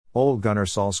Ole Gunnar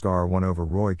Solskjaer won over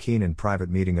Roy Keane in private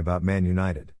meeting about Man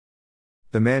United.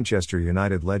 The Manchester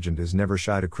United legend is never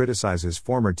shy to criticize his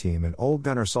former team, and Ole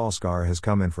Gunnar Solskjaer has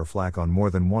come in for flack on more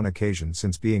than one occasion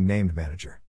since being named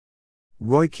manager.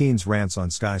 Roy Keane's rants on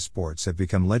Sky Sports have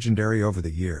become legendary over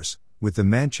the years, with the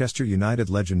Manchester United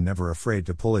legend never afraid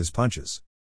to pull his punches.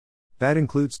 That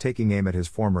includes taking aim at his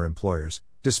former employers,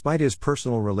 despite his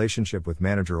personal relationship with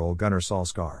manager Ole Gunnar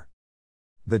Solskjaer.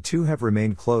 The two have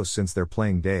remained close since their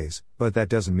playing days, but that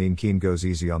doesn't mean Keane goes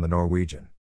easy on the Norwegian.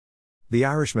 The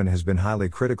Irishman has been highly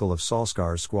critical of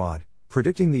Solskjaer's squad,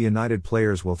 predicting the United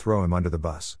players will throw him under the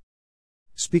bus.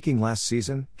 Speaking last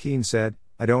season, Keane said,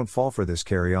 "I don't fall for this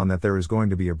carry-on that there is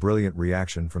going to be a brilliant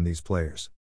reaction from these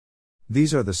players.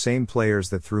 These are the same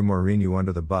players that threw Mourinho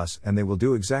under the bus, and they will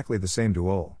do exactly the same to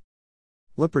Ole.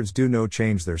 Leopards do no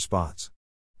change their spots.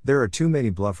 There are too many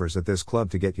bluffers at this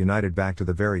club to get United back to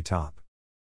the very top."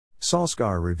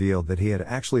 Solskjaer revealed that he had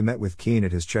actually met with Keane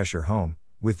at his Cheshire home,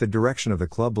 with the direction of the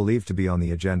club believed to be on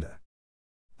the agenda.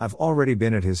 "I've already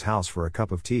been at his house for a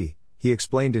cup of tea," he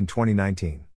explained in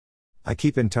 2019. "I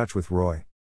keep in touch with Roy.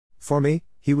 For me,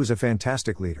 he was a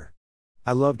fantastic leader.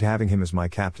 I loved having him as my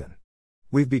captain.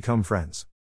 We've become friends.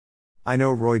 I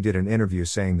know Roy did an interview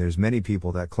saying there's many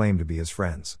people that claim to be his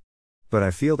friends. But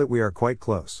I feel that we are quite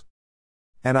close.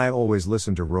 And I always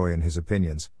listen to Roy and his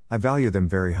opinions, I value them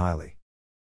very highly."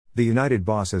 The United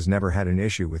boss has never had an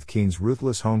issue with Keane's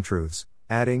ruthless home truths,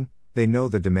 adding, "They know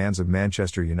the demands of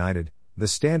Manchester United, the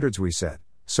standards we set,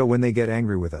 so when they get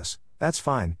angry with us, that's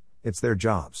fine, it's their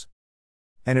jobs."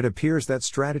 And it appears that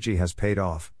strategy has paid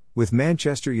off, with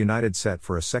Manchester United set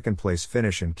for a second-place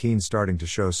finish and Keane starting to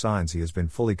show signs he has been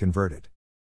fully converted.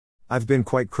 "I've been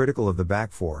quite critical of the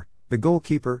back four, the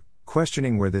goalkeeper,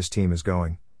 questioning where this team is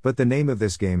going, but the name of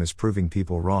this game is proving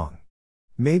people wrong.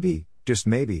 Maybe, just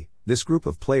maybe, this group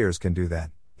of players can do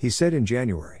that," he said in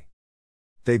January.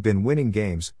 "They've been winning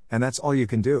games, and that's all you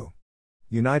can do.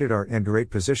 United are in a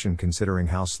great position considering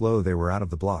how slow they were out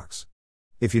of the blocks.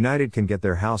 If United can get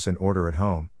their house in order at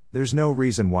home, there's no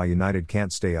reason why United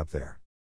can't stay up there."